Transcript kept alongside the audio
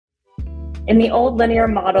In the old linear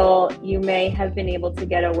model, you may have been able to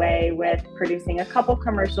get away with producing a couple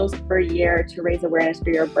commercials per year to raise awareness for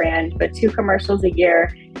your brand, but 2 commercials a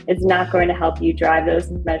year is not going to help you drive those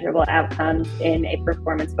measurable outcomes in a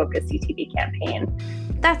performance-focused CTV campaign.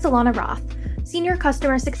 That's Alana Roth, Senior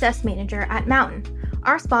Customer Success Manager at Mountain,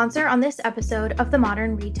 our sponsor on this episode of the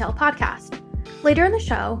Modern Retail Podcast. Later in the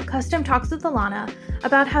show, Custom talks with Alana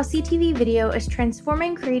about how CTV video is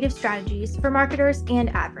transforming creative strategies for marketers and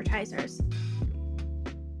advertisers.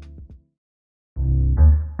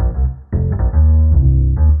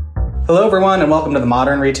 Hello, everyone, and welcome to the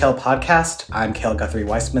Modern Retail Podcast. I'm Cale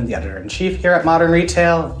Guthrie-Weissman, the editor-in-chief here at Modern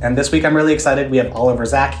Retail, and this week I'm really excited. We have Oliver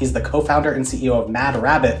Zak. He's the co-founder and CEO of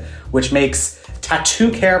Rabbit, which makes tattoo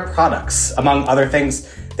care products, among other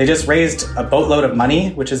things. They just raised a boatload of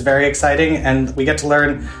money, which is very exciting, and we get to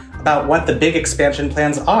learn about what the big expansion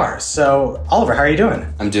plans are. So, Oliver, how are you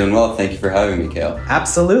doing? I'm doing well. Thank you for having me, Cale.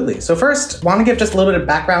 Absolutely. So first, want to give just a little bit of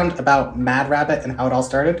background about Rabbit and how it all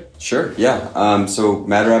started? Sure, yeah. So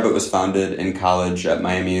Rabbit was founded in college at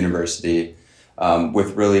Miami University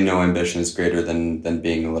with really no ambitions greater than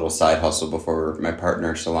being a little side hustle before my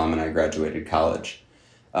partner, Salam, and I graduated college.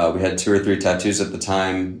 We had 2 or 3 tattoos at the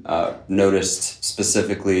time, noticed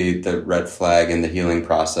specifically the red flag in the healing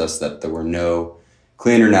process that there were no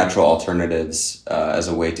clean or natural alternatives as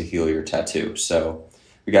a way to heal your tattoo. So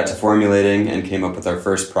we got to formulating and came up with our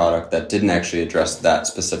first product that didn't actually address that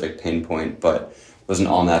specific pain point, but was an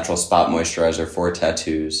all-natural spot moisturizer for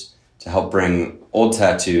tattoos to help bring old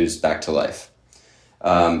tattoos back to life.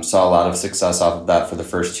 Saw a lot of success off of that for the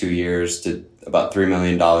first 2 years, did about $3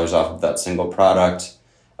 million off of that single product,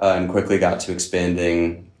 and quickly got to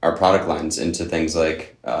expanding our product lines into things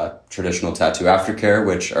like traditional tattoo aftercare,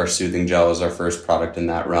 which our soothing gel is our first product in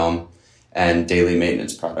that realm, and daily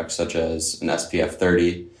maintenance products such as an SPF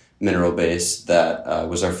 30 mineral base that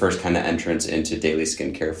was our first kind of entrance into daily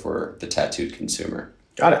skincare for the tattooed consumer.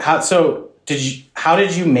 Got it. How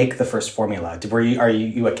did you make the first formula? Are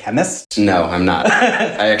you a chemist? No, I'm not.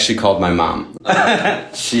 I actually called my mom.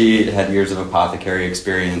 She had years of apothecary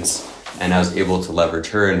experience, and I was able to leverage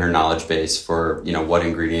her and her knowledge base for, what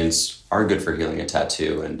ingredients are good for healing a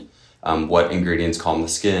tattoo and what ingredients calm the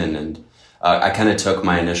skin. And I kind of took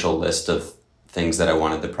my initial list of things that I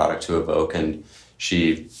wanted the product to evoke, and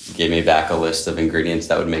she gave me back a list of ingredients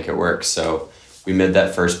that would make it work. So we made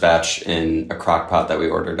that first batch in a crock pot that we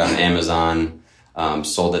ordered on Amazon,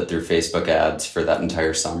 sold it through Facebook ads for that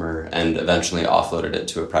entire summer, and eventually offloaded it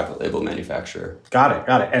to a private label manufacturer. Got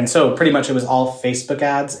it. And so pretty much it was all Facebook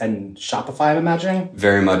ads and Shopify, I'm imagining?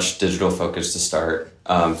 Very much digital focused to start.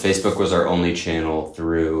 Facebook was our only channel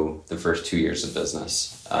through the first 2 years of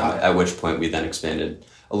business, at which point we then expanded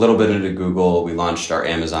a little bit into Google. We launched our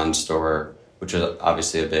Amazon store, which is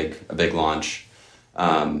obviously a big launch.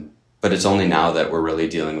 But it's only now that we're really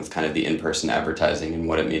dealing with kind of the in-person advertising and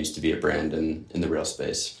what it means to be a brand in the real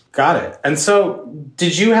space. Got it. And so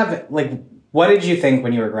what did you think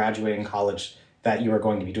when you were graduating college that you were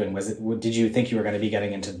going to be doing? Did you think you were going to be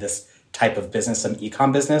getting into this type of business, some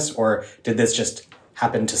e-com business, or did this just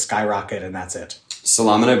happen to skyrocket and that's it?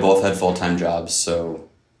 Salam and I both had full-time jobs. So,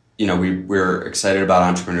 we were excited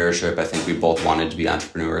about entrepreneurship. I think we both wanted to be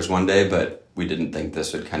entrepreneurs one day, but we didn't think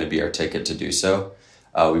this would kind of be our ticket to do so.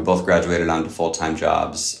 We both graduated onto full-time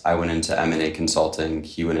jobs. I went into M&A consulting.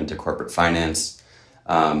 He went into corporate finance,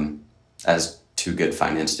 as 2 good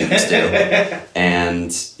finance students do.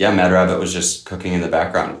 And Rabbit was just cooking in the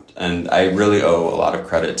background. And I really owe a lot of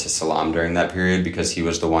credit to Salam during that period because he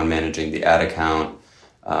was the one managing the ad account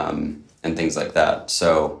and things like that.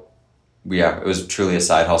 So, it was truly a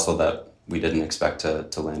side hustle that we didn't expect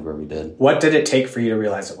to land where we did. What did it take for you to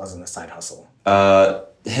realize it wasn't a side hustle?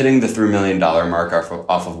 Hitting the $3 million mark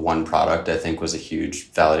off of one product, I think, was a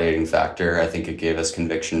huge validating factor. I think it gave us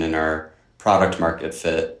conviction in our product market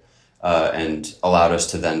fit and allowed us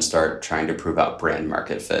to then start trying to prove out brand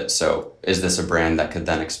market fit. So is this a brand that could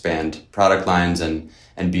then expand product lines and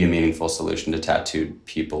be a meaningful solution to tattooed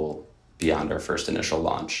people beyond our first initial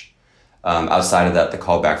launch? Outside of that, the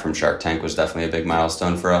callback from Shark Tank was definitely a big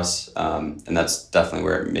milestone for us. And that's definitely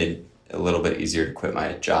where it made a little bit easier to quit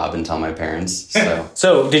my job and tell my parents.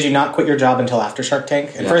 So did you not quit your job until after Shark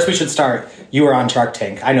Tank? And first we should start, you were on Shark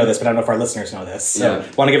Tank. I know this, but I don't know if our listeners know this. So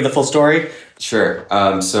want to give the full story? Sure.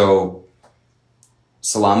 So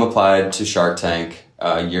Salam applied to Shark Tank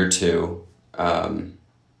year 2 off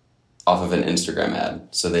of an Instagram ad.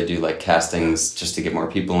 So they do castings just to get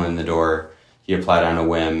more people in the door. He applied on a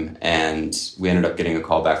whim, and we ended up getting a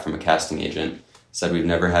call back from a casting agent. Said we've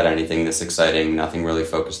never had anything this exciting, nothing really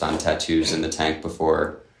focused on tattoos in the tank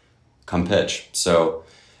before, come pitch. So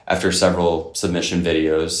after several submission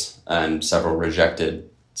videos and several rejected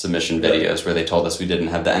submission videos where they told us we didn't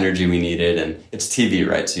have the energy we needed, and it's TV,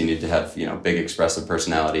 right? So you need to have, big expressive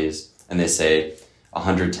personalities, and they say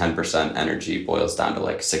 110% energy boils down to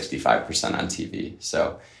like 65% on TV.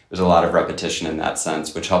 So there's a lot of repetition in that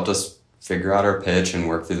sense, which helped us figure out our pitch and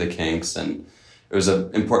work through the kinks, and it was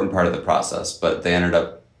an important part of the process. But they ended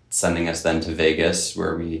up sending us then to Vegas,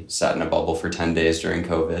 where we sat in a bubble for 10 days during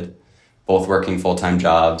COVID, both working full-time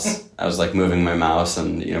jobs. I was like moving my mouse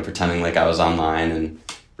and, pretending like I was online, and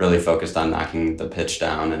really focused on knocking the pitch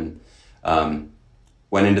down, and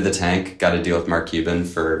went into the tank, got a deal with Mark Cuban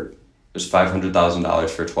for, it was $500,000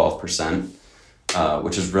 for 12%,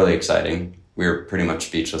 which was really exciting. We were pretty much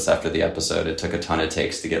speechless after the episode. It took a ton of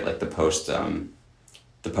takes to get like the post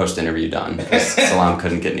interview done, because Salam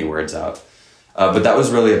couldn't get any words out. But that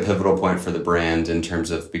was really a pivotal point for the brand in terms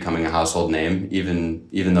of becoming a household name,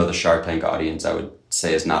 even though the Shark Tank audience, I would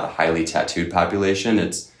say, is not a highly tattooed population.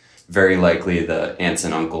 It's very likely the aunts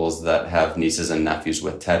and uncles that have nieces and nephews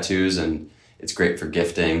with tattoos, and it's great for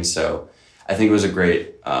gifting. So I think it was a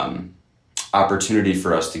great opportunity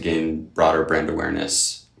for us to gain broader brand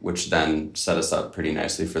awareness, which then set us up pretty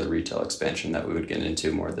nicely for the retail expansion that we would get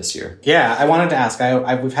into more this year. Yeah, I wanted to ask,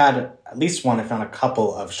 we've had at least one, if not a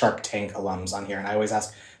couple, of Shark Tank alums on here, and I always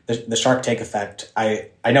ask the Shark Tank effect. I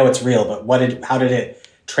know it's real, but how did it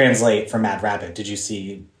translate for Mad Rabbit? Did you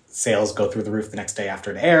see sales go through the roof the next day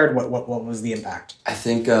after it aired? What was the impact? I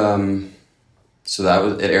think it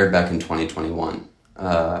aired back in 2021.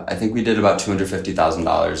 I think we did about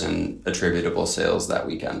 $250,000 in attributable sales that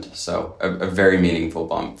weekend. So a very meaningful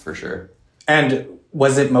bump for sure. And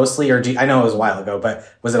was it mostly, I know it was a while ago, but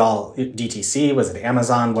was it all DTC? Was it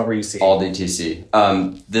Amazon? What were you seeing? All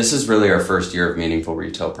DTC. This is really our first year of meaningful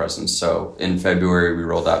retail presence. So in February, we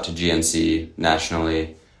rolled out to GNC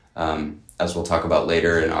nationally. As we'll talk about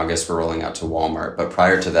later, in August, we're rolling out to Walmart. But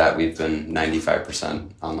prior to that, we've been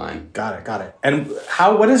 95% online. Got it. And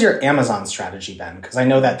what has your Amazon strategy been? Because I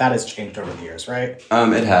know that has changed over the years, right?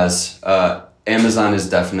 It has. Amazon is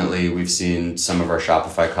definitely, we've seen some of our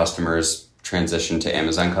Shopify customers transition to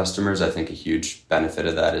Amazon customers. I think a huge benefit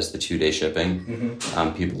of that is the 2-day shipping.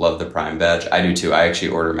 Mm-hmm. People love the Prime badge. I do too. I actually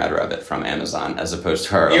order Mad Rabbit from Amazon as opposed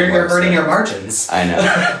to our own You're hurting your margins. I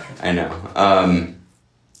know.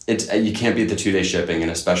 You can't beat the 2-day shipping,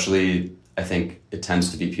 and especially I think it tends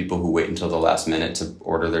to be people who wait until the last minute to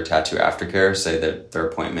order their tattoo aftercare, say that their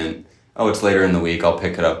appointment, it's later in the week, I'll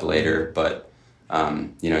pick it up later, but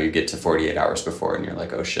you get to 48 hours before and you're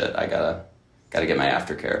like, oh shit, I gotta get my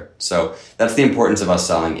aftercare. So that's the importance of us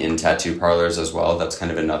selling in tattoo parlors as well. That's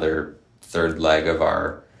kind of another third leg of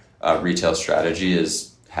our retail strategy,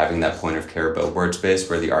 is having that point of care billboard space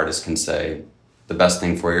where the artist can say, the best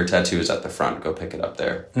thing for your tattoo is at the front. Go pick it up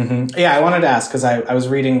there. Mm-hmm. Yeah, I wanted to ask, because I was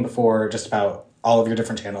reading before just about all of your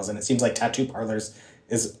different channels, and it seems like tattoo parlors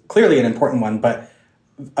is clearly an important one, but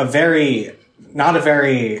not a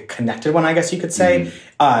very connected one, I guess you could say.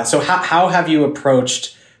 Mm-hmm. So how have you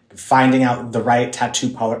approached finding out the right tattoo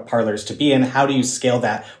parlors to be in? How do you scale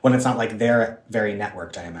that when it's not like they're very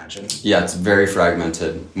networked, I imagine? Yeah, it's very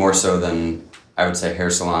fragmented, more so than I would say hair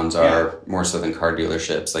salons are, more so than car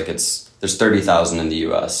dealerships. Like there's 30,000 in the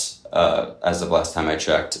US as of last time I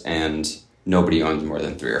checked, and nobody owns more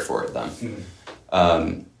than 3 or 4 of them.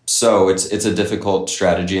 Mm-hmm. So it's a difficult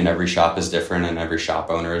strategy, and every shop is different and every shop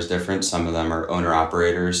owner is different. Some of them are owner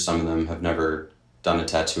operators. Some of them have never done a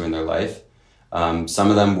tattoo in their life. Some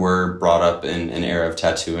of them were brought up in an era of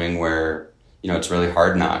tattooing where, it's really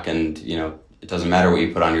hard knock, and, it doesn't matter what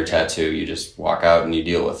you put on your tattoo. You just walk out and you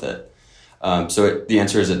deal with it. The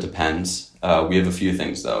answer is it depends. We have a few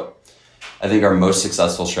things though. I think our most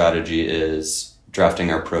successful strategy is drafting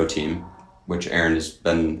our pro team, which Aaron has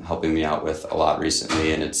been helping me out with a lot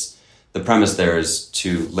recently. And the premise there is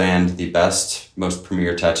to land the best, most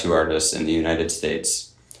premier tattoo artists in the United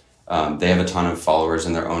States. They have a ton of followers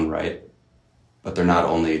in their own right, but they're not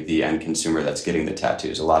only the end consumer that's getting the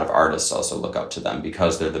tattoos. A lot of artists also look up to them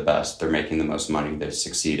because they're the best. They're making the most money. They're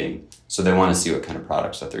succeeding. So they want to see what kind of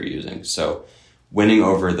products that they're using. So winning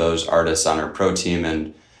over those artists on our pro team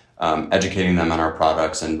and educating them on our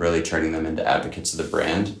products and really turning them into advocates of the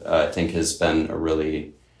brand, I think has been a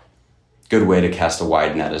really good way to cast a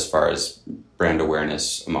wide net as far as brand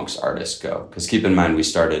awareness amongst artists go. Because keep in mind, we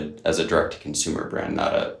started as a direct-to-consumer brand,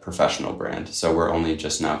 not a professional brand. So we're only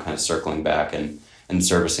just now kind of circling back and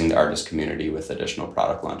servicing the artist community with additional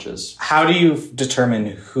product launches. How do you determine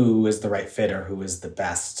who is the right fit or who is the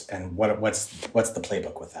best, and what's the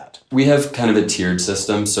playbook with that? We have kind of a tiered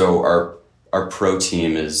system. So our pro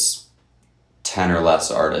team is 10 or less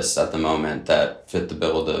artists at the moment that fit the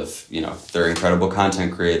build of, they're incredible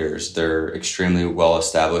content creators. They're extremely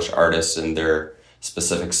well-established artists in their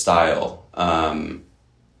specific style.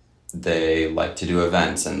 They like to do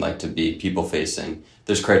events and like to be people-facing.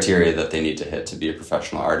 There's criteria that they need to hit to be a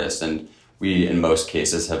professional artist. And we, in most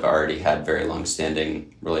cases, have already had very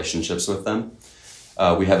long-standing relationships with them.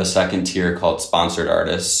 We have a second tier called sponsored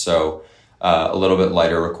artists. So a little bit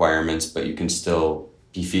lighter requirements, but you can still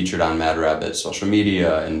be featured on Mad Rabbit social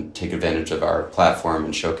media and take advantage of our platform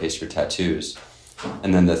and showcase your tattoos.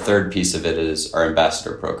 And then the third piece of it is our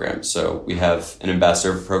ambassador program. So we have an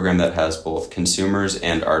ambassador program that has both consumers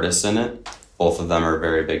and artists in it. Both of them are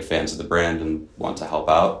very big fans of the brand and want to help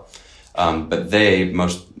out. But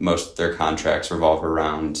most of their contracts revolve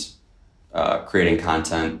around creating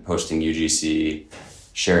content, posting UGC,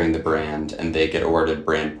 sharing the brand, and they get awarded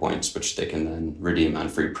brand points, which they can then redeem on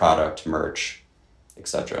free product, merch,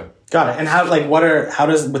 etc. Got it. And how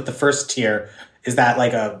does, with the first tier, is that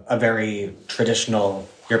like a very traditional,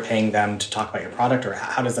 you're paying them to talk about your product, or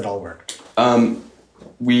how does it all work?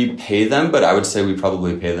 We pay them, but I would say we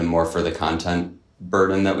probably pay them more for the content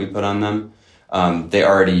burden that we put on them. They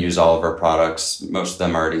already use all of our products. Most of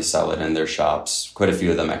them already sell it in their shops. Quite a few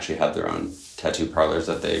of them actually have their own tattoo parlors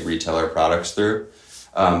that they retail our products through.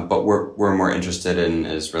 But we're more interested in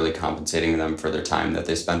is really compensating them for their time that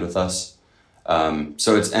they spend with us.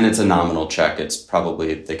 So it's a nominal check. It's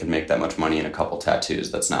probably, they could make that much money in a couple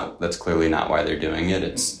tattoos. That's clearly not why they're doing it.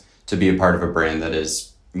 It's to be a part of a brand that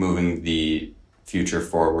is moving the future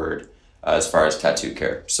forward as far as tattoo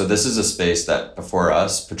care. So this is a space that before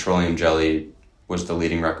us, petroleum jelly was the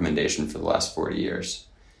leading recommendation for the last 40 years.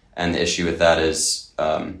 And the issue with that is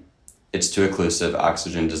it's too occlusive.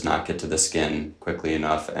 Oxygen does not get to the skin quickly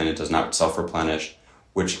enough, and it does not self-replenish,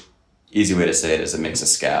 which, easy way to say it is, it makes a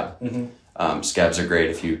scab. Mm-hmm. Scabs are great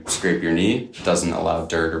if you scrape your knee. It doesn't allow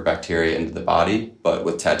dirt or bacteria into the body. But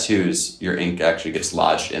with tattoos, your ink actually gets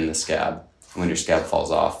lodged in the scab. When your scab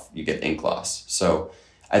falls off, you get ink loss. So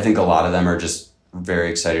I think a lot of them are just very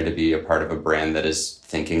excited to be a part of a brand that is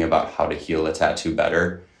thinking about how to heal a tattoo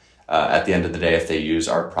better. At the end of the day, if they use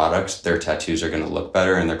our products, their tattoos are going to look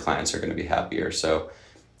better and their clients are going to be happier. So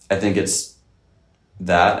I think it's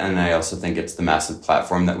that, and I also think it's the massive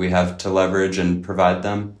platform that we have to leverage and provide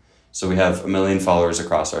them. So we have 1 million followers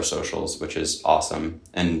across our socials, which is awesome.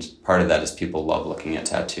 And part of that is people love looking at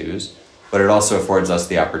tattoos. But it also affords us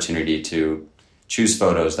the opportunity to choose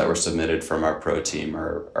photos that were submitted from our pro team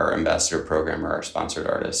or our ambassador program or our sponsored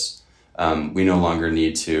artists. We no longer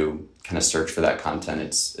need to kind of search for that content.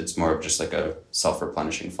 It's more of just like a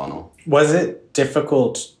self-replenishing funnel. Was it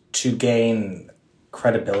difficult to gain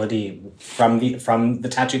credibility from the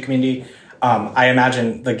tattoo community? I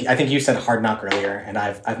imagine, I think you said hard knock earlier, and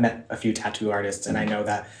I've met a few tattoo artists, and I know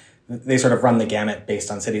that they sort of run the gamut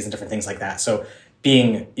based on cities and different things like that. So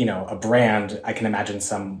being, a brand, I can imagine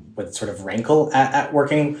some would sort of rankle at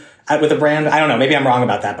working with a brand. I don't know, maybe I'm wrong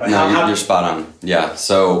about that. But no, you're spot on. Yeah.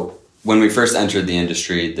 So when we first entered the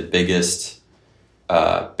industry, the biggest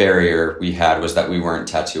barrier we had was that we weren't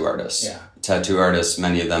tattoo artists. Yeah. Tattoo artists,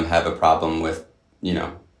 many of them have a problem with,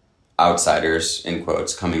 outsiders, in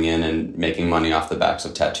quotes, coming in and making money off the backs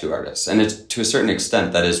of tattoo artists. And it's, to a certain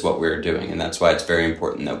extent, that is what we're doing. And that's why it's very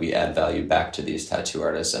important that we add value back to these tattoo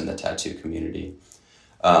artists and the tattoo community.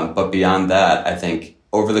 But beyond that, I think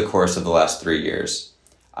over the course of the last 3 years,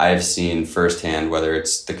 I've seen firsthand, whether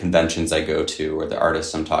it's the conventions I go to or the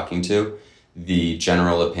artists I'm talking to, the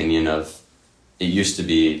general opinion of, it used to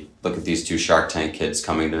be, look at these two Shark Tank kids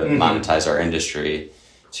coming to monetize our industry,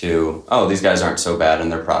 to, oh, these guys aren't so bad and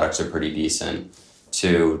their products are pretty decent,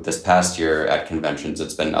 to this past year at conventions,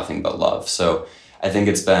 it's been nothing but love. So I think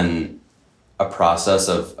it's been a process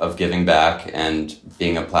of giving back and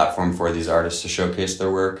being a platform for these artists to showcase their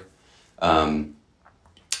work,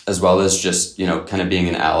 as well as just, kind of being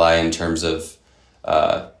an ally in terms of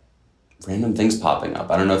random things popping up.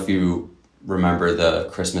 I don't know if you remember the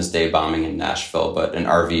Christmas Day bombing in Nashville, but an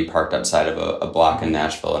RV parked outside of a block in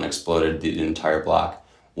Nashville and exploded the entire block.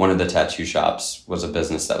 One of the tattoo shops was a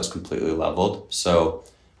business that was completely leveled. So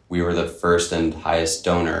we were the first and highest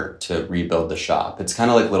donor to rebuild the shop. It's kind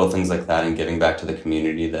of like little things like that and giving back to the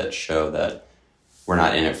community that show that we're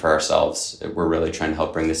not in it for ourselves. We're really trying to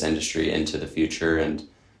help bring this industry into the future. And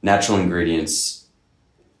natural ingredients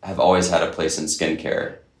have always had a place in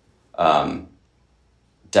skincare.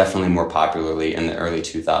 Definitely more popularly in the early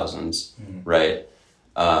 2000s, right?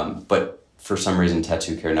 But for some reason,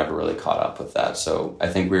 tattoo care never really caught up with that. So I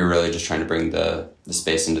think we were really just trying to bring the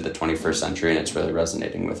space into the 21st century, and it's really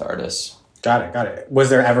resonating with artists. Got it. Was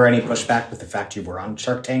there ever any pushback with the fact you were on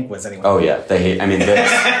Shark Tank? Was anyone? Oh yeah, they hate. I mean,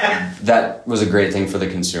 that was a great thing for the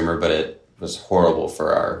consumer, but it was horrible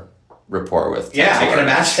for our rapport with. Yeah, I can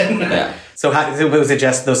imagine. Yeah. So was it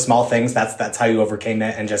just those small things? That's how you overcame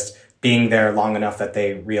it, and just being there long enough that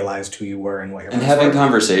they realized who you were and what you're. And having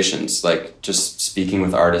conversations, like just speaking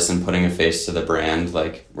with artists and putting a face to the brand.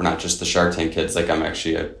 Like we're not just the Shark Tank kids. Like I'm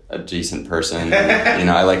actually a decent person. And,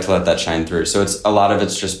 I like to let that shine through. So a lot of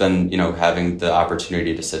it's just been having the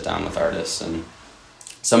opportunity to sit down with artists, and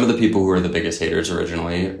some of the people who were the biggest haters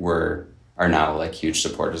originally are now like huge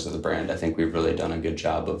supporters of the brand. I think we've really done a good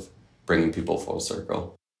job of bringing people full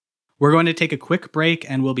circle. We're going to take a quick break,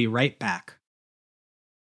 and we'll be right back.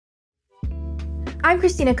 I'm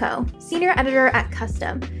Christina Coe, Senior Editor at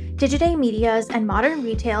Custom, Digiday Media's and Modern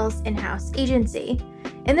Retail's in-house agency.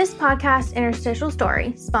 In this podcast, Interstitial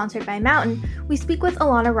Story, sponsored by Mountain, we speak with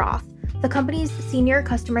Alana Roth, the company's Senior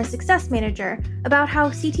Customer Success Manager, about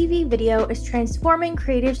how CTV video is transforming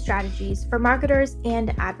creative strategies for marketers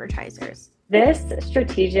and advertisers. This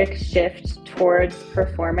strategic shift towards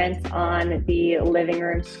performance on the living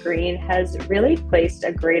room screen has really placed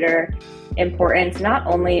a greater importance not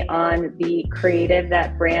only on the creative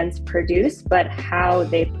that brands produce, but how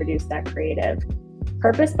they produce that creative.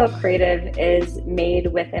 Purpose-built creative is made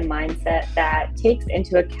with a mindset that takes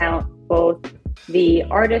into account both the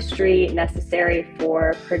artistry necessary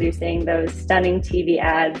for producing those stunning TV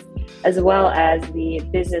ads, as well as the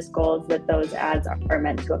business goals that those ads are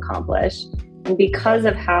meant to accomplish. And because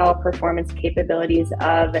of how performance capabilities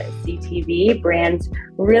of CTV, brands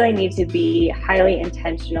really need to be highly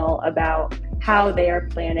intentional about how they are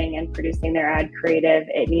planning and producing their ad creative.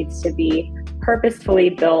 It needs to be purposefully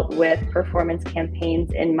built with performance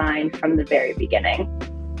campaigns in mind from the very beginning.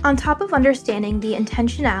 On top of understanding the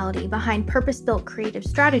intentionality behind purpose-built creative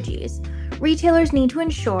strategies, retailers need to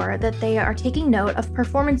ensure that they are taking note of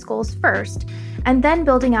performance goals first and then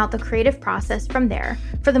building out the creative process from there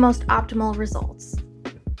for the most optimal results.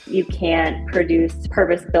 You can't produce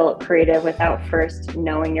purpose-built creative without first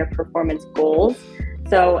knowing your performance goals.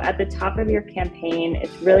 So at the top of your campaign,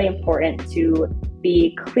 it's really important to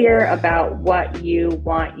be clear about what you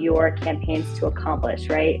want your campaigns to accomplish,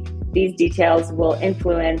 right? These details will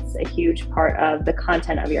influence a huge part of the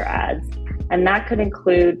content of your ads. And that could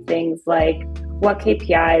include things like what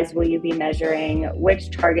KPIs will you be measuring,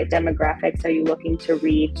 which target demographics are you looking to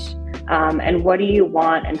reach, and what do you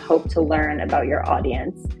want and hope to learn about your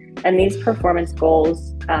audience. And these performance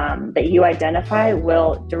goals that you identify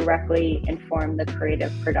will directly inform the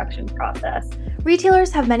creative production process.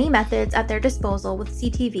 Retailers have many methods at their disposal with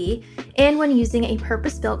CTV and when using a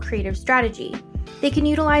purpose-built creative strategy. They can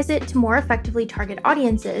utilize it to more effectively target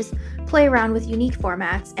audiences, play around with unique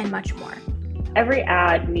formats, and much more. Every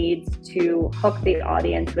ad needs to hook the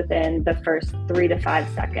audience within the first 3 to 5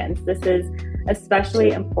 seconds. This is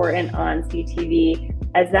especially important on CTV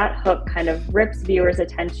as that hook kind of rips viewers'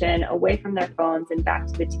 attention away from their phones and back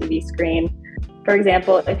to the TV screen. For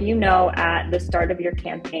example, if you know at the start of your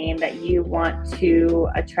campaign that you want to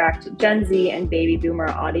attract Gen Z and baby boomer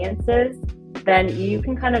audiences, then you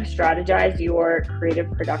can kind of strategize your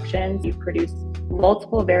creative productions. You produce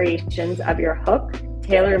multiple variations of your hook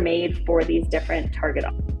tailor-made for these different target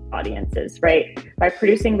audiences, right? By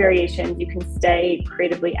producing variations, you can stay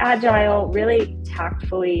creatively agile, really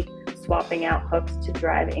tactfully swapping out hooks to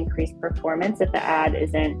drive increased performance if the ad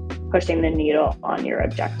isn't pushing the needle on your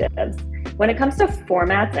objectives. When it comes to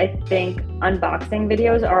formats, I think unboxing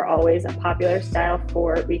videos are always a popular style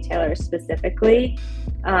for retailers specifically.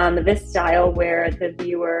 This style where the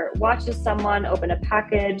viewer watches someone open a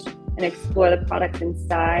package and explore the products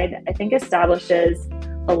inside, I think establishes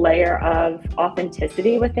a layer of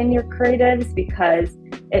authenticity within your creatives because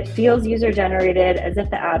it feels user-generated as if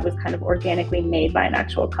the ad was kind of organically made by an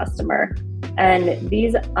actual customer. And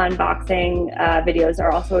these unboxing videos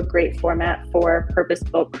are also a great format for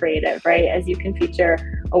purpose-built creative, right? As you can feature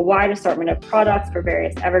a wide assortment of products for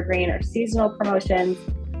various evergreen or seasonal promotions,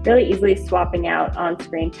 really easily swapping out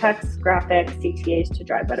on-screen text, graphics, CTAs to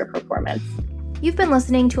drive better performance. You've been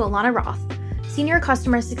listening to Alana Roth, Senior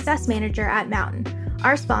Customer Success Manager at Mountain,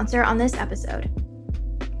 our sponsor on this episode.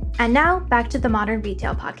 And now, back to the Modern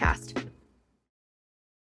Retail Podcast.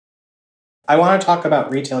 I want to talk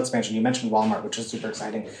about retail expansion. You mentioned Walmart, which is super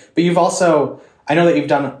exciting. But you've also, I know that you've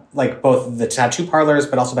done like both the tattoo parlors,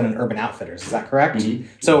 but also been in Urban Outfitters. Is that correct? Mm-hmm.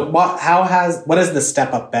 So what has the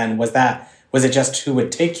step up been? Was it just who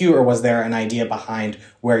would take you, or was there an idea behind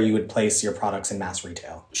where you would place your products in mass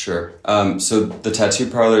retail? Sure. So the tattoo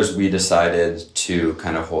parlors, we decided to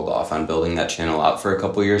kind of hold off on building that channel out for a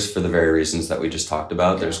couple of years for the very reasons that we just talked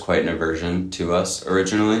about. There's quite an aversion to us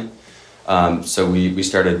originally. So we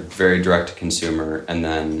started very direct to consumer, and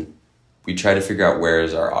then we try to figure out where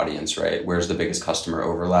is our audience, right? Where's the biggest customer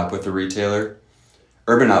overlap with the retailer?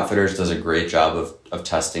 Urban Outfitters does a great job of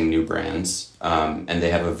testing new brands, and they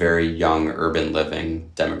have a very young urban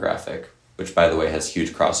living demographic, which, by the way, has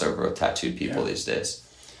huge crossover with tattooed people these days.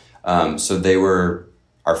 So they were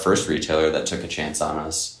our first retailer that took a chance on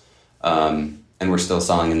us, and we're still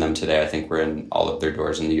selling in them today. I think we're in all of their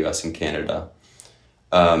doors in the US and Canada.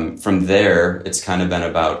 From there, it's kind of been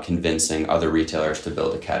about convincing other retailers to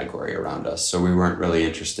build a category around us. So we weren't really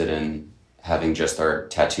interested in having just our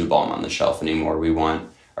tattoo balm on the shelf anymore. We want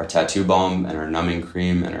our tattoo balm and our numbing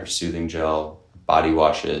cream and our soothing gel, body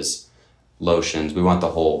washes, lotions. We want the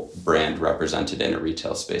whole brand represented in a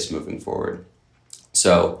retail space moving forward.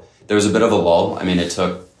 So there was a bit of a lull. I mean, I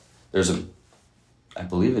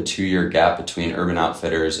believe a 2-year gap between Urban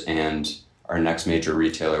Outfitters and our next major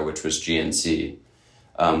retailer, which was GNC.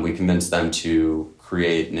 We convinced them to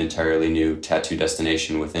create an entirely new tattoo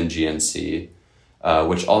destination within GNC,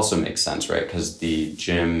 which also makes sense, right? Because the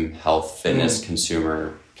gym, health, fitness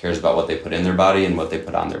consumer cares about what they put in their body and what they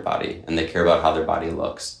put on their body. And they care about how their body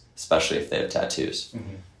looks, especially if they have tattoos.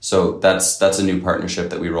 Mm-hmm. So that's a new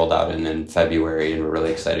partnership that we rolled out in February, and we're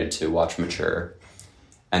really excited to watch mature.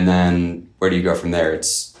 And then where do you go from there?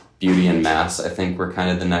 It's beauty and mass. I think we're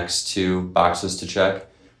kind of the next two boxes to check.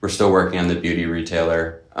 We're still working on the beauty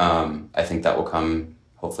retailer. I think that will come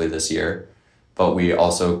hopefully this year. But we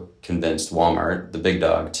also convinced Walmart, the big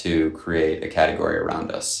dog, to create a category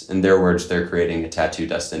around us. In their words, they're creating a tattoo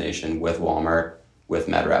destination with Walmart, with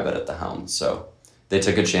Mad Rabbit at the helm. So they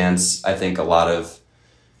took a chance. I think a lot of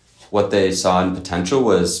what they saw in potential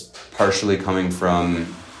was partially coming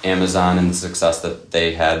from Amazon and the success that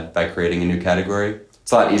they had by creating a new category.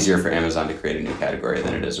 It's a lot easier for Amazon to create a new category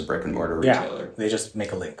than it is a brick and mortar retailer. Yeah, they just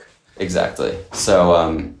make a link. Exactly.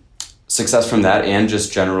 So success from that and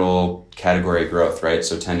just general category growth, right?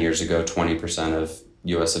 So 10 years ago, 20% of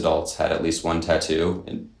US adults had at least one tattoo,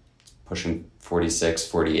 and pushing 46,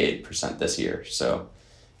 48% this year. So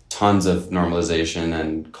tons of normalization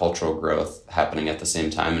and cultural growth happening at the same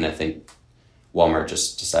time. And I think Walmart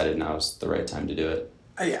just decided now is the right time to do it.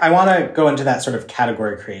 I want to go into that sort of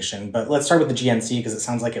category creation, but let's start with the GNC because it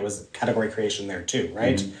sounds like it was category creation there too,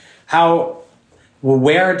 right? Mm-hmm.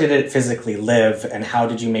 Where did it physically live, and how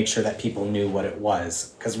did you make sure that people knew what it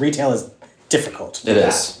was? Because retail is difficult. It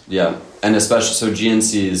is, yeah. And especially, so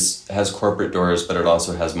GNC has corporate doors, but it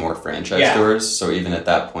also has more franchise doors. So even at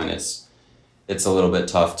that point, it's a little bit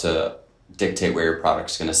tough to dictate where your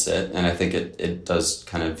product's going to sit. And I think it does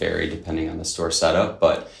kind of vary depending on the store setup,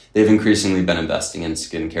 but they've increasingly been investing in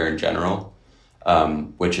skincare in general,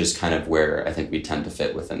 which is kind of where I think we tend to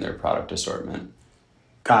fit within their product assortment.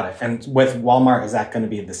 Got it. And with Walmart, is that going to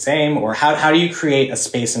be the same? Or how do you create a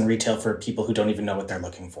space in retail for people who don't even know what they're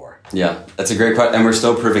looking for? Yeah, that's a great question. And we're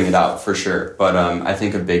still proving it out for sure. But I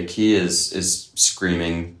think a big key is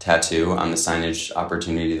screaming tattoo on the signage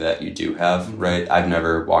opportunity that you do have, right? I've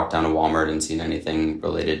never walked down a Walmart and seen anything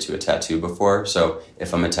related to a tattoo before. So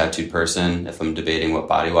if I'm a tattooed person, if I'm debating what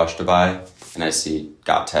body wash to buy, and I see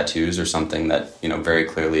Got Tattoos or something that, very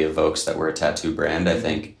clearly evokes that we're a tattoo brand, I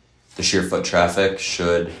think the sheer foot traffic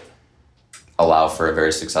should allow for a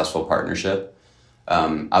very successful partnership.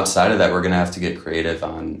 Outside of that, we're going to have to get creative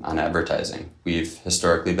on advertising. We've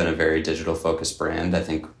historically been a very digital-focused brand. I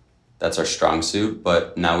think that's our strong suit,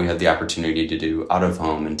 but now we have the opportunity to do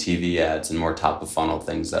out-of-home and TV ads and more top-of-funnel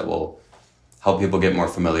things that will help people get more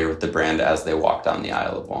familiar with the brand as they walk down the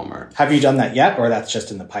aisle of Walmart. Have you done that yet, or that's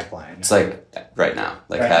just in the pipeline? It's right now,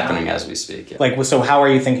 happening as we speak. Yeah. So how are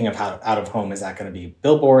you thinking of out of home? Is that going to be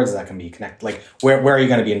billboards? Is that going to be connect? Where are you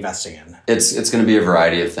going to be investing in? It's going to be a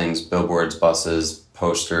variety of things: billboards, buses,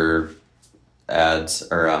 poster ads,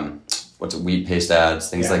 or wheat paste ads,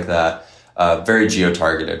 things like that. Very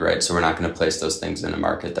geo-targeted, right? So we're not going to place those things in a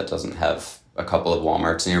market that doesn't have a couple of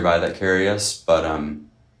Walmarts nearby that carry us, but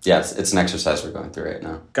yes, it's an exercise we're going through right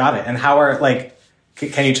now. Got it. And how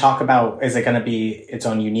can you talk about, is it going to be its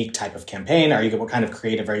own unique type of campaign? What kind of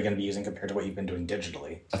creative are you going to be using compared to what you've been doing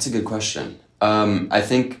digitally? That's a good question. I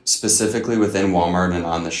think specifically within Walmart and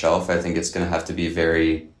on the shelf, I think it's going to have to be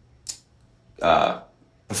very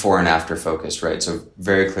before and after focused, right? So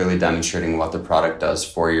very clearly demonstrating what the product does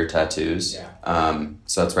for your tattoos. Yeah.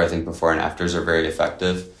 So that's where I think before and afters are very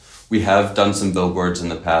effective. We have done some billboards in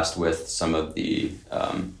the past with some of the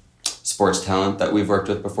sports talent that we've worked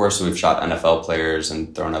with before. So we've shot NFL players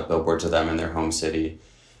and thrown up billboards of them in their home city.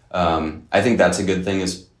 I think that's a good thing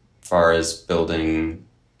as far as building,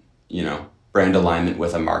 brand alignment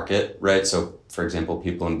with a market, right? So for example,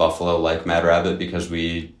 people in Buffalo like Mad Rabbit because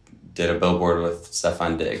we did a billboard with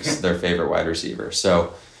Stephon Diggs, their favorite wide receiver.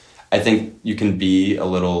 So I think you can be a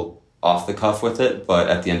little off the cuff with it, but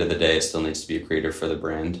at the end of the day, it still needs to be accretive for the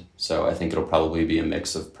brand. So I think it'll probably be a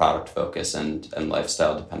mix of product focus and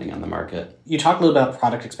lifestyle, depending on the market. You talked a little about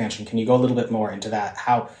product expansion. Can you go a little bit more into that?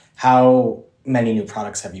 How many new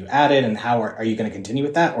products have you added, and how are you going to continue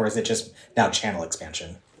with that? Or is it just now channel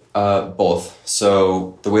expansion? Both.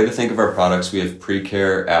 So the way to think of our products, we have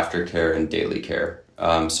pre-care, aftercare, and daily care.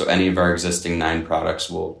 So any of our existing 9 products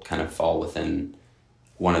will kind of fall within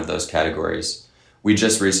one of those categories. We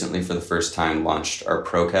just recently, for the first time, launched our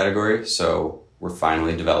pro category. So we're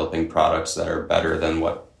finally developing products that are better than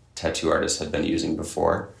what tattoo artists had been using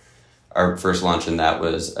before. Our first launch in that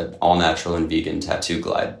was an all-natural and vegan tattoo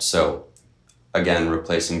glide. So again,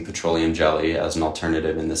 replacing petroleum jelly as an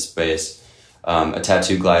alternative in this space. A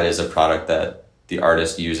tattoo glide is a product that the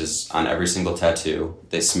artist uses on every single tattoo.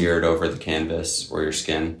 They smear it over the canvas or your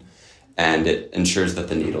skin, and it ensures that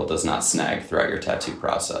the needle does not snag throughout your tattoo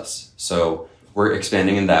process. So we're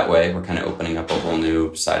expanding in that way. We're kind of opening up a whole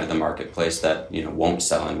new side of the marketplace that, won't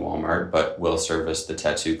sell in Walmart, but will service the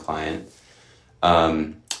tattoo client.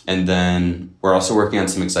 And then we're also working on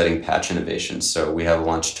some exciting patch innovations. So we have a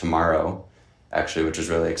launch tomorrow, actually, which is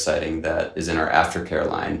really exciting, that is in our aftercare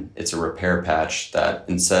line. It's a repair patch that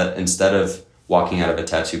instead of walking out of a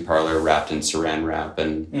tattoo parlor wrapped in saran wrap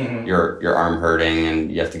and your arm hurting and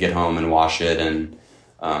you have to get home and wash it and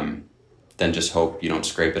then just hope you don't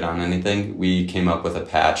scrape it on anything, we came up with a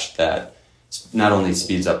patch that not only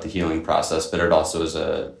speeds up the healing process, but it also is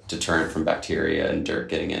a deterrent from bacteria and dirt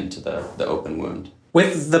getting into the open wound.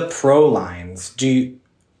 With the pro lines, do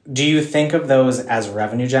you think of those as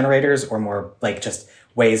revenue generators or more like just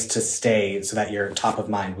ways to stay so that you're top of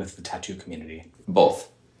mind with the tattoo community? Both.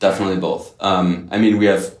 Definitely both. We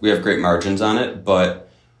have great margins on it, but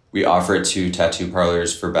we offer it to tattoo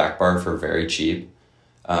parlors for back bar for very cheap.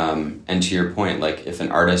 And to your point, like if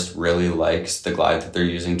an artist really likes the glide that they're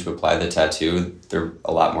using to apply the tattoo, they're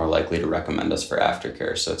a lot more likely to recommend us for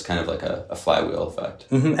aftercare. So it's kind of like a flywheel effect.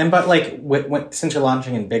 Mm-hmm. But like since you're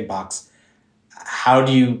launching in big box, how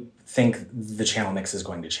do you think the channel mix is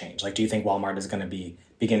going to change? Like, do you think Walmart is going to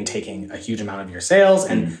begin taking a huge amount of your sales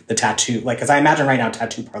and the tattoo, because I imagine right now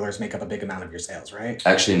tattoo parlors make up a big amount of your sales, right?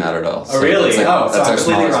 Actually, not at all. Oh, really? That's our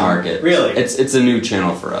smallest market. Really? It's a new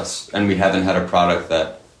channel for us, and we haven't had a product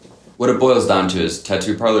that, what it boils down to is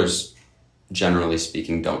tattoo parlors, generally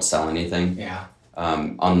speaking, don't sell anything. Yeah.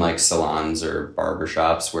 Unlike salons or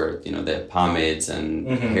barbershops where, they have pomades and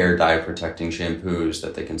hair dye protecting shampoos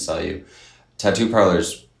that they can sell you. Tattoo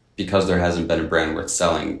parlors, because there hasn't been a brand worth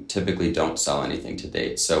selling, typically don't sell anything to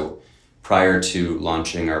date. So prior to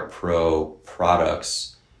launching our pro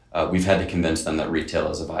products, we've had to convince them that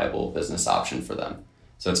retail is a viable business option for them.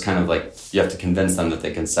 So it's kind of like you have to convince them that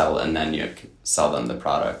they can sell and then you sell them the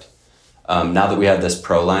product. Now that we have this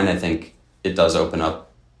pro line, I think it does open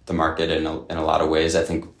up the market in a lot of ways. I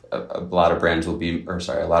think a lot of brands a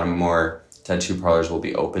lot of more tattoo parlors will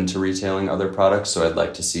be open to retailing other products. So I'd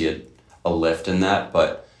like to see a lift in that,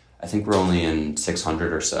 but I think we're only in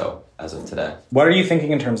 600 or so as of today. What are you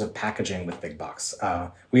thinking in terms of packaging with big box?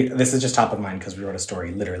 This is just top of mind because we wrote a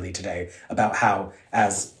story literally today about how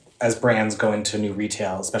as brands go into new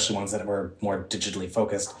retail, especially ones that were more digitally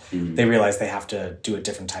focused, they realize they have to do a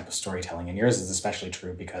different type of storytelling. And yours is especially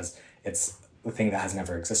true because it's the thing that has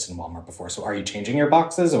never existed in Walmart before. So are you changing your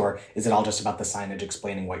boxes or is it all just about the signage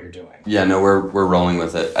explaining what you're doing? Yeah, no, we're rolling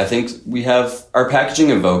with it. I think our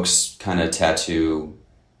packaging evokes kind of tattoo.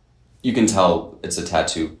 You can tell it's a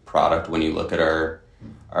tattoo product when you look at our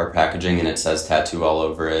packaging and it says tattoo all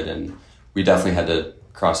over it. And we definitely had to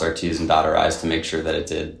cross our T's and dot our I's to make sure that it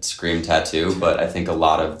did scream tattoo. But I think a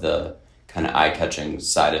lot of the kind of eye-catching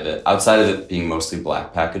side of it, outside of it being mostly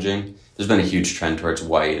black packaging, there's been a huge trend towards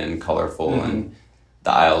white and colorful and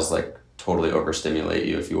the aisles like totally overstimulate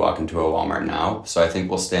you if you walk into a Walmart now. So I think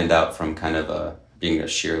we'll stand out from kind of being a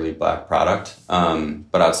sheerly black product.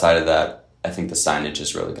 But outside of that, I think the signage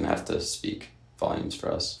is really going to have to speak volumes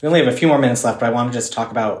for us. We only have a few more minutes left, but I want to just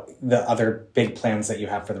talk about the other big plans that you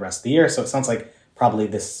have for the rest of the year. So it sounds like probably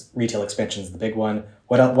this retail expansion is the big one.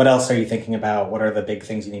 What else are you thinking about? What are the big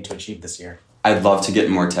things you need to achieve this year? I'd love to get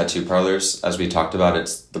more tattoo parlors. As we talked about,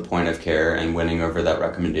 it's the point of care, and winning over that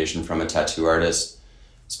recommendation from a tattoo artist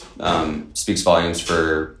speaks volumes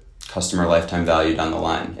for customer lifetime value down the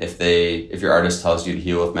line. If your artist tells you to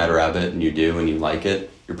heal with Mad Rabbit and you do and you like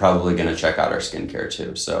it, you're probably going to check out our skincare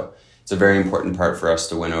too. So it's a very important part for us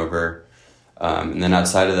to win over. And then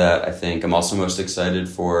outside of that, I think I'm also most excited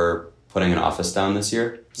for putting an office down this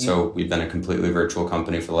year. So we've been a completely virtual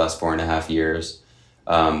company for the last 4.5 years.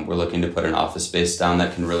 We're looking to put an office space down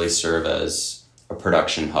that can really serve as a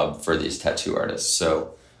production hub for these tattoo artists.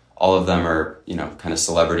 So all of them are, kind of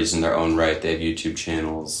celebrities in their own right. They have YouTube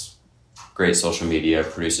channels, great social media,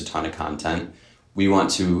 produce a ton of content. We want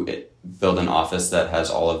to build an office that has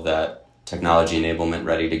all of that technology enablement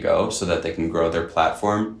ready to go so that they can grow their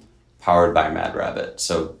platform powered by Mad Rabbit.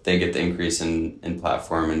 So they get the increase in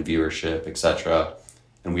platform and viewership, etc.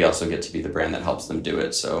 And we also get to be the brand that helps them do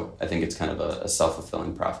it. So I think it's kind of a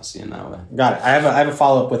self-fulfilling prophecy in that way. Got it. I have a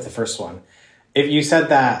follow-up with the first one. If you said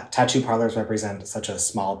that tattoo parlors represent such a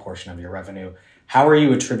small portion of your revenue, how are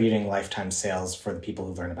you attributing lifetime sales for the people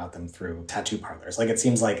who learn about them through tattoo parlors? Like, it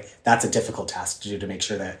seems like that's a difficult task to do, to make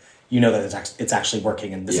sure that that it's actually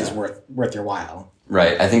working and this is worth your while.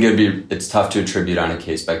 Right. I think it's tough to attribute on a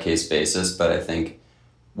case-by-case basis, but I think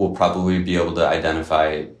we'll probably be able to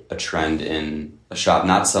identify a trend in a shop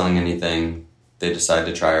not selling anything. They decide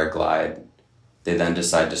to try our glide. They then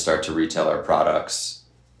decide to start to retail our products.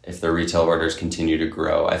 If their retail orders continue to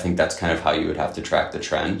grow, I think that's kind of how you would have to track the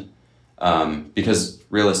trend. Because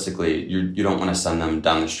realistically, you don't want to send them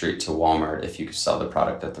down the street to Walmart if you could sell the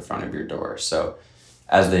product at the front of your door. So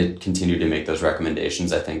as they continue to make those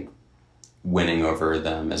recommendations, I think winning over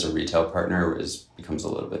them as a retail partner becomes a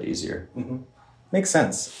little bit easier. Mm-hmm. Makes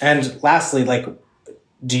sense. And lastly,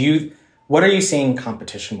 what are you seeing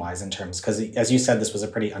competition-wise in terms, because as you said, this was a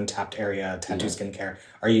pretty untapped area, tattoo skincare.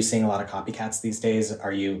 Are you seeing a lot of copycats these days?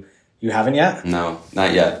 You haven't yet? No,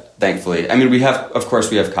 not yet, thankfully. I mean, we have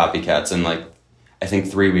copycats, and I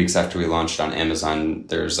think 3 weeks after we launched on Amazon,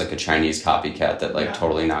 there's a Chinese copycat that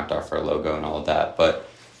totally knocked off our logo and all of that. But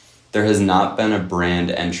there has not been a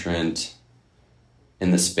brand entrant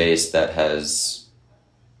in the space that has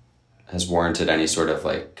warranted any sort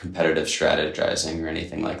of competitive strategizing or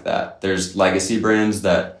anything like that. There's legacy brands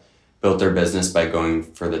that built their business by going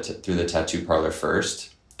through the tattoo parlor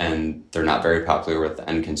first, and they're not very popular with the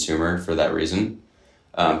end consumer for that reason.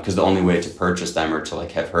 Because the only way to purchase them or to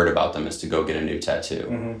have heard about them is to go get a new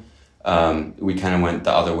tattoo. Mm-hmm. We kind of went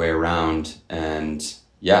the other way around, and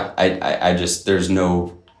I just, there's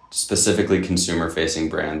no specifically consumer facing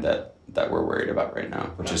brand that we're worried about right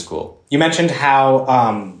now, which is cool. You mentioned how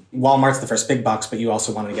Walmart's the first big box, but you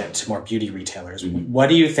also want to get to more beauty retailers. Mm-hmm. What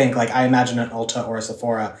do you think, I imagine an Ulta or a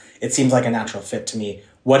Sephora, it seems like a natural fit to me.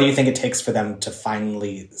 What do you think it takes for them to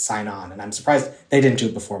finally sign on? And I'm surprised they didn't do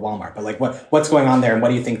it before Walmart, but what's going on there, and what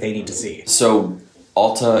do you think they need to see? So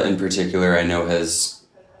Ulta in particular, I know, has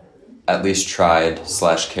at least tried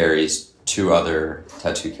 / carries 2 other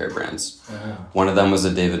tattoo care brands. Oh. One of them was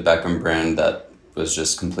a David Beckham brand that was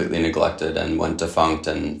just completely neglected and went defunct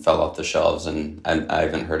and fell off the shelves, and I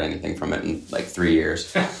haven't heard anything from it in 3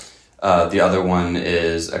 years. The other one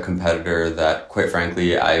is a competitor that, quite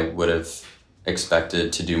frankly, I would have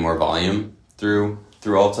expected to do more volume through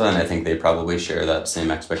Ulta, and I think they probably share that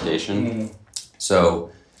same expectation. Mm-hmm.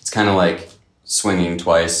 So it's kind of like swinging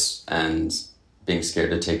twice and being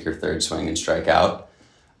scared to take your third swing and strike out.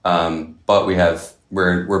 But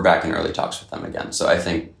we're back in early talks with them again. So I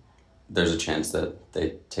think there's a chance that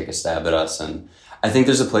they take a stab at us, and I think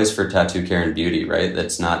there's a place for tattoo care and beauty, right?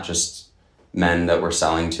 That's not just men that we're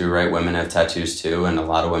selling to, right? Women have tattoos too, and a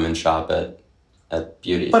lot of women shop at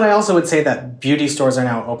beauty. But I also would say that beauty stores are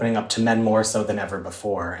now opening up to men more so than ever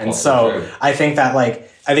before. And so I think that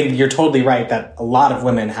I think you're totally right that a lot of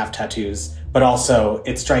women have tattoos, but also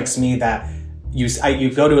it strikes me that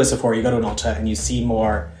you go to a Sephora, you go to an Ulta, and you see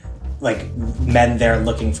more men there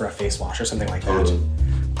looking for a face wash or something like that.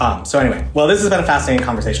 Totally. So anyway, well, this has been a fascinating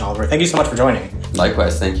conversation, Oliver. Thank you so much for joining.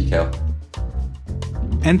 Likewise. Thank you, Kale.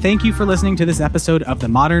 And thank you for listening to this episode of the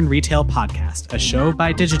Modern Retail Podcast, a show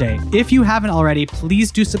by Digiday. If you haven't already,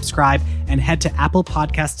 please do subscribe and head to Apple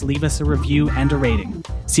Podcasts to leave us a review and a rating.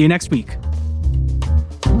 See you next week.